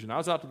confusion. I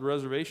was out to the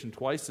reservation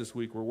twice this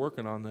week. We're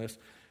working on this.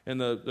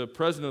 And the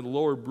president of the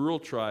Lower Brule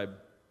Tribe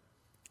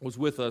was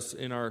with us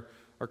in our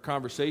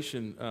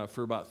conversation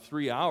for about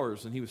 3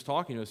 hours, and he was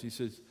talking to us.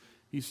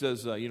 He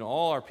says,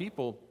 all our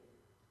people,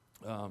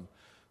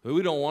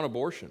 we don't want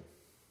abortion.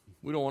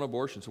 We don't want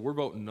abortion. So we're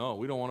voting no.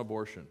 We don't want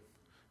abortion.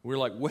 We're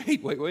like,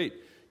 wait.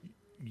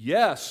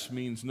 Yes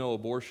means no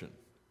abortion.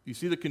 You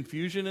see the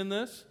confusion in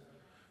this?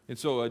 And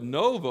so a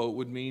no vote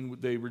would mean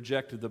they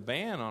rejected the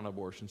ban on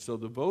abortion. So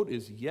the vote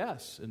is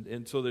yes.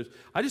 And so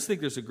I just think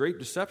there's a great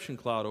deception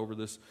cloud over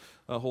this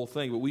whole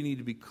thing, but we need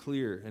to be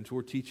clear. And so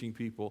we're teaching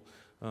people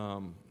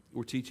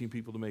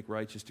to make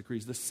righteous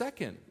decrees. The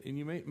second, and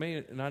you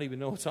may not even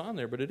know it's on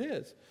there, but it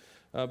is,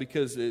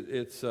 because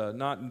it's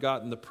not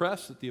gotten the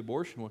press at the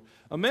abortion one.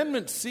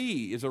 Amendment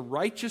C is a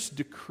righteous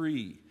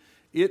decree.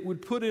 It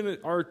would put in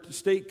our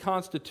state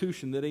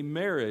constitution that a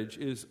marriage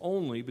is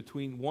only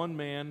between one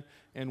man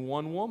and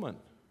one woman.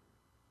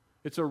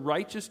 It's a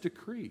righteous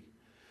decree.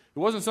 It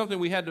wasn't something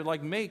we had to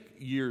make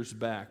years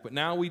back, but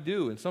now we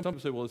do. And some people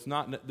say, well, it's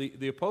not.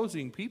 The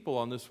opposing people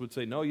on this would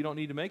say, no, you don't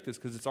need to make this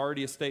because it's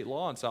already a state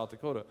law in South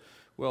Dakota.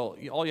 Well,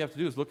 all you have to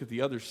do is look at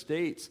the other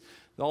states.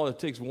 All it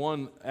takes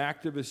one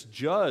activist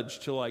judge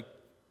to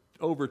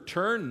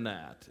overturn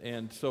that.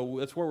 And so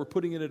that's where we're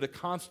putting it at a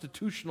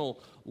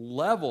constitutional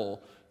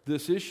level,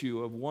 this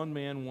issue of one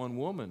man, one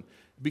woman,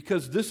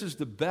 because this is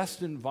the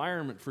best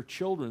environment for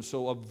children.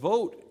 So a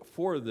vote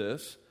for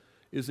this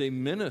is a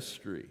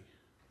ministry.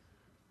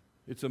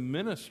 It's a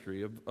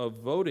ministry of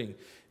voting.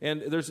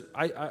 And there's,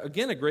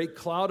 again, a great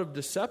cloud of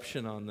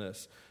deception on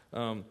this.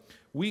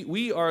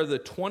 We are the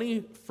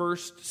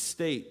 21st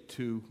state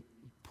to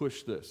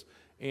push this.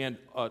 And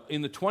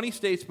in the 20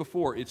 states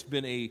before, it's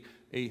been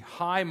a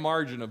high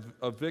margin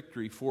of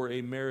victory for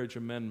a marriage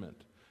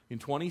amendment. In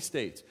 20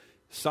 states.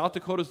 South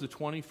Dakota's the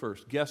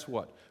 21st. Guess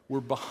what? We're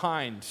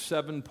behind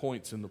 7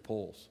 points in the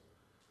polls.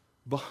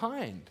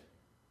 Behind.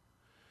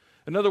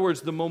 In other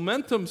words, the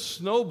momentum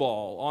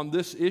snowball on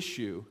this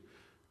issue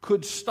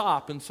could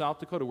stop in South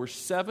Dakota. We're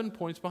 7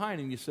 points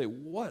behind. And you say,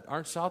 what?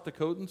 Aren't South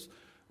Dakotans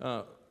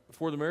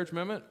for the marriage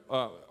amendment?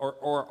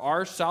 Or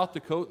are South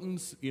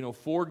Dakotans,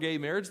 for gay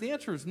marriage? The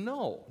answer is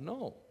no.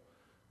 No,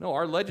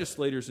 our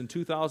legislators in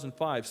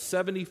 2005,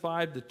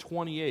 75 to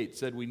 28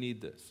 said we need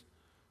this.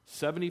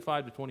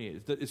 75 to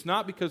 28. It's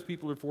not because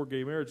people are for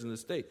gay marriage in the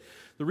state.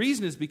 The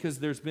reason is because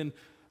there's been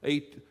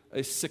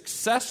a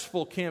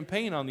successful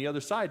campaign on the other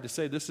side to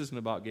say this isn't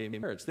about gay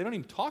marriage. They don't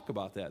even talk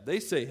about that.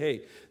 They say,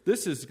 hey,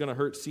 this is going to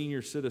hurt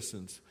senior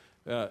citizens,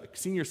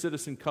 senior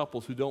citizen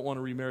couples who don't want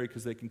to remarry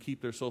because they can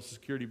keep their Social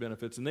Security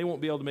benefits, and they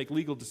won't be able to make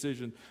legal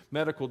decisions,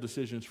 medical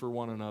decisions for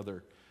one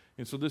another.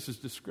 And so this is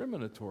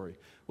discriminatory.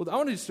 Well,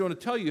 I just want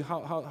to tell you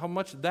how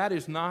much that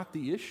is not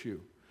the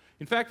issue.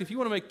 In fact, if you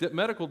want to make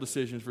medical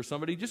decisions for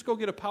somebody, just go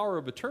get a power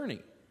of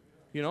attorney.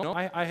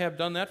 I have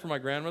done that for my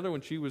grandmother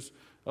when she was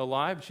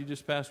alive. She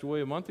just passed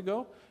away a month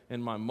ago.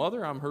 And my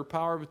mother, I'm her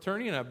power of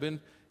attorney, and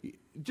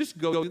just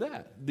go do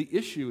that. The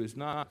issue is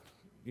not,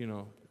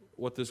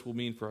 what this will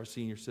mean for our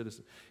senior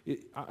citizens.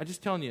 I'm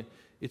just telling you,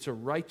 it's a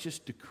righteous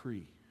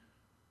decree.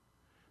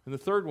 And the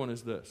third one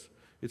is this.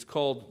 It's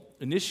called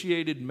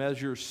Initiated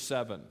Measure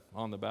 7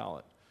 on the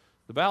ballot.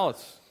 The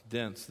ballot's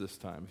dense this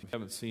time. If you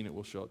haven't seen it,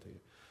 we'll show it to you.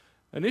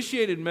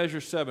 Initiated Measure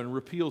 7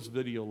 repeals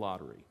video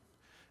lottery.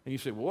 And you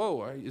say,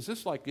 whoa, is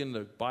this like in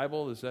the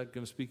Bible? Is that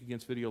going to speak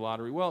against video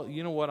lottery? Well,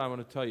 you know what I'm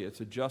going to tell you.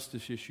 It's a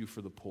justice issue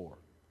for the poor.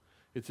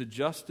 It's a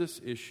justice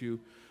issue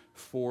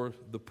for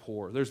the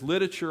poor. There's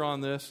literature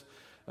on this.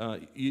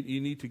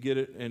 You need to get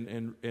it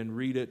and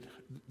read it.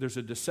 There's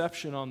a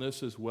deception on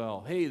this as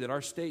well. Hey, that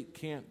our state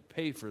can't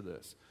pay for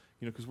this.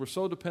 Because we're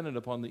so dependent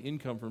upon the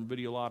income from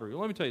video lottery. Well,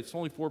 let me tell you, it's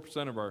only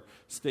 4% of our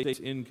state's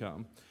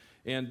income.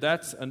 And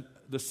that's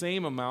the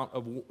same amount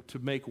to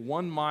make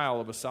 1 mile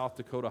of a South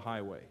Dakota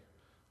highway.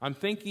 I'm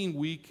thinking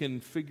we can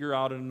figure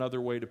out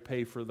another way to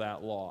pay for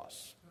that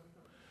loss.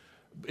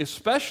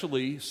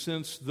 Especially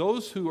since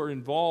those who are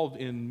involved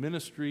in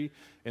ministry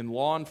and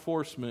law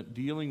enforcement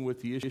dealing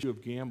with the issue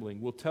of gambling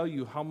will tell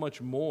you how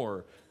much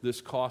more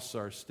this costs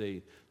our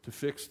state to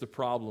fix the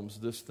problems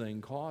this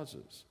thing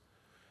causes.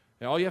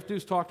 And all you have to do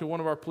is talk to one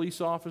of our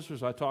police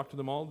officers. I talk to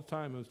them all the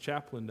time. There's a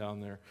chaplain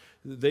down there.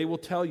 They will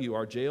tell you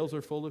our jails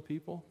are full of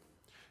people.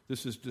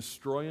 This is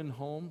destroying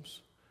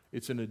homes.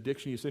 It's an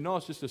addiction. You say, no,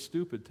 it's just a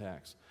stupid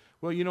tax.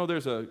 Well,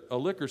 there's a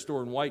liquor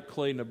store in White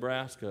Clay,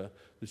 Nebraska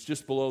that's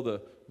just below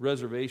the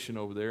reservation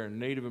over there, and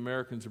Native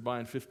Americans are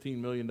buying $15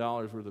 million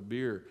worth of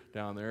beer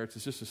down there. It's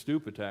just a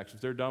stupid tax.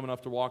 If they're dumb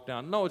enough to walk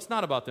down. No, it's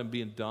not about them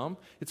being dumb.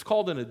 It's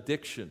called an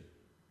addiction.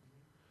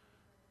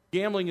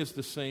 Gambling is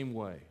the same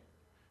way.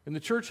 And the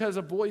church has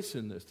a voice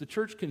in this. The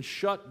church can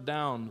shut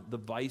down the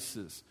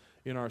vices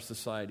in our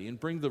society and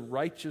bring the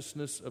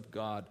righteousness of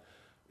God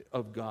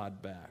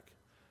back.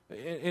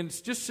 And it's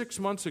just 6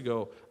 months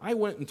ago, I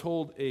went and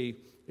told a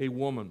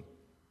woman,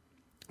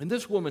 and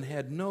this woman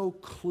had no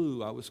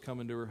clue I was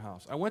coming to her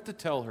house. I went to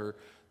tell her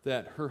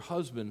that her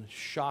husband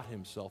shot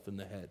himself in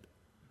the head.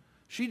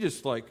 She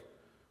just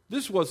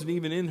this wasn't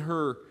even in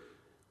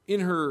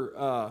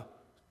her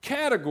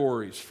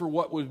categories for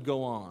what would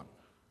go on.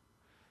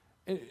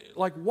 And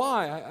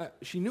why?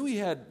 She knew he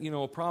had,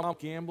 a problem with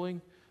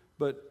gambling,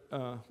 but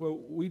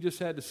we just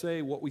had to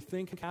say what we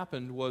think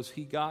happened was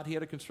he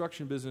had a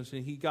construction business,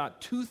 and he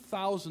got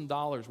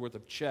 $2,000 worth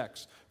of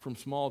checks from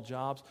small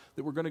jobs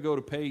that were going to go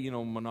to pay,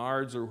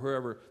 Menards or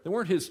whoever. They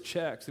weren't his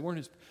checks. They weren't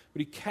his, but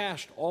he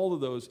cashed all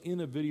of those in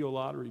a video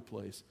lottery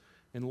place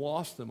and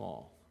lost them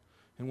all.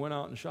 and went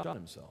out and shot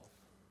himself.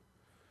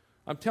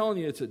 I'm telling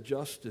you, it's a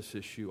justice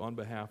issue on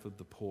behalf of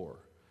the poor.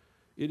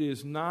 It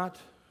is not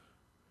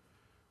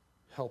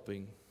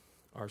helping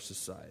our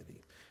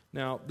society.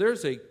 Now,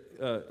 there's a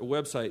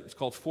website, it's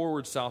called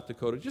Forward South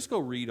Dakota. Just go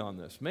read on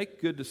this.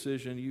 Make good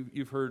decision.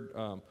 You've heard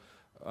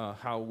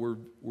how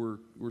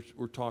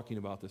we're talking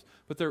about this.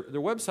 But their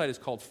website is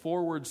called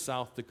Forward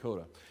South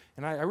Dakota.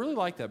 And I really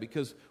like that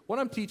because what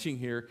I'm teaching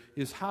here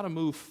is how to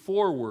move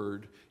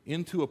forward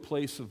into a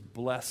place of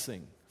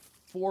blessing.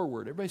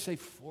 Forward. Everybody say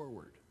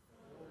forward.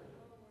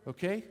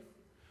 Okay?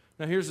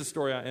 Now here's the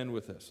story. I end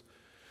with this.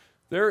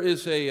 There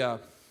is a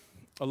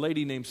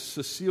lady named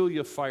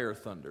Cecilia Fire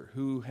Thunder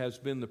who has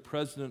been the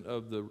president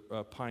of the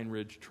Pine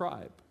Ridge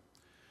tribe.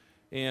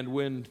 And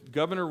when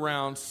Governor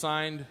Rounds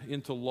signed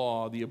into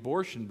law the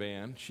abortion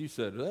ban, she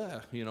said,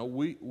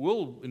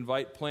 we'll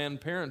invite Planned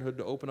Parenthood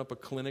to open up a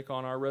clinic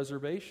on our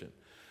reservation.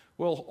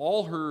 Well,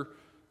 all her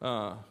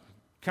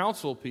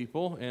council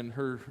people and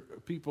her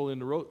people in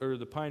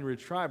the Pine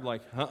Ridge tribe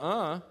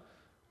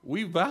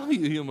we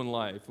value human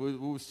life.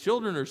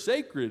 Children are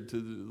sacred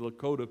to the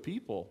Lakota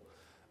people.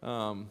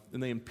 And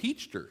they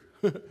impeached her,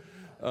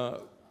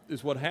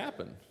 is what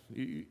happened.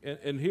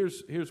 And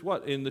here's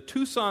what. In the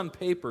Tucson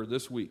paper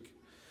this week,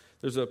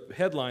 there's a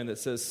headline that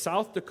says,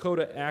 South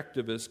Dakota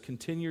activist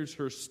continues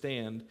her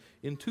stand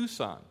in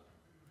Tucson.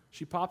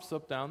 She pops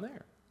up down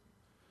there.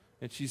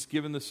 And she's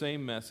given the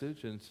same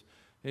message,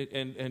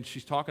 and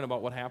she's talking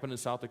about what happened in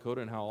South Dakota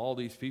and how all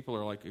these people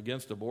are like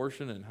against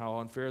abortion and how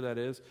unfair that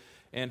is.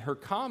 And her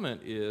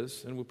comment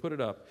is, and we'll put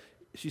it up,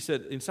 she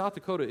said, in South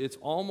Dakota, it's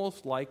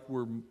almost like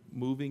we're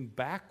moving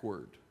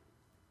backward.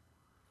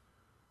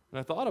 And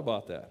I thought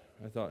about that.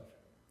 I thought,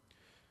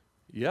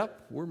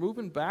 yep, we're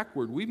moving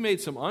backward. We've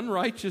made some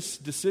unrighteous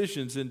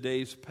decisions in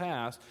days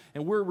past,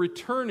 and we're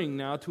returning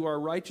now to our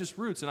righteous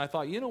roots. And I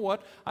thought, you know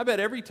what? I bet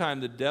every time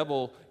the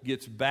devil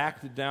gets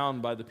backed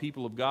down by the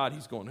people of God,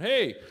 he's going,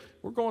 hey,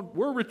 we're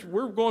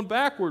going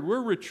backward.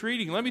 We're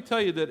retreating. Let me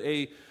tell you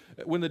that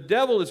when the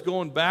devil is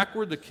going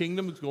backward, the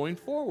kingdom is going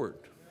forward.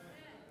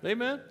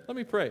 Amen? Let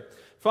me pray.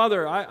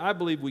 Father, I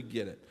believe we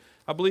get it.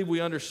 I believe we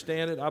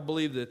understand it. I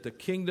believe that the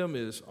kingdom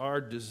is our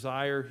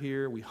desire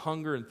here. We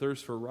hunger and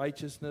thirst for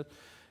righteousness,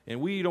 and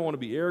we don't want to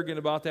be arrogant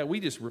about that. We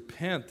just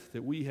repent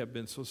that we have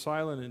been so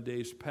silent in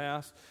days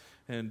past,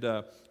 and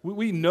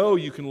we know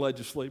you can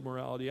legislate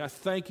morality. I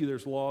thank you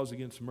there's laws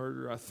against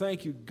murder. I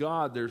thank you,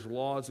 God, there's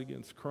laws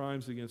against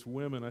crimes against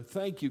women. I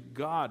thank you,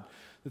 God,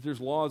 that there's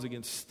laws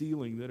against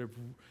stealing that have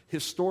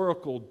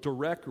historical,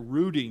 direct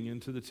rooting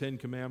into the Ten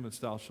Commandments,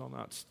 thou shalt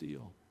not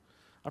steal.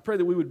 I pray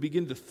that we would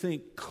begin to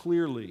think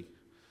clearly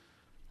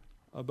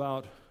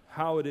about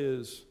how it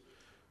is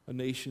a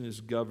nation is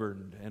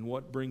governed and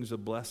what brings a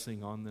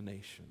blessing on the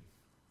nation.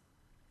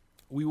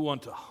 We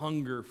want to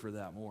hunger for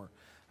that more.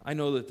 I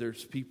know that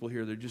there's people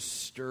here that are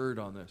just stirred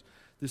on this.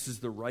 This is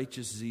the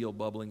righteous zeal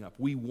bubbling up.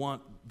 We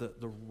want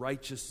the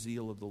righteous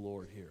zeal of the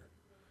Lord here.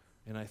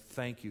 And I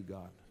thank you,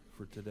 God,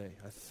 for today.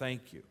 I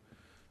thank you.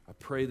 I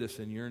pray this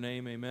in your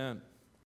name, amen.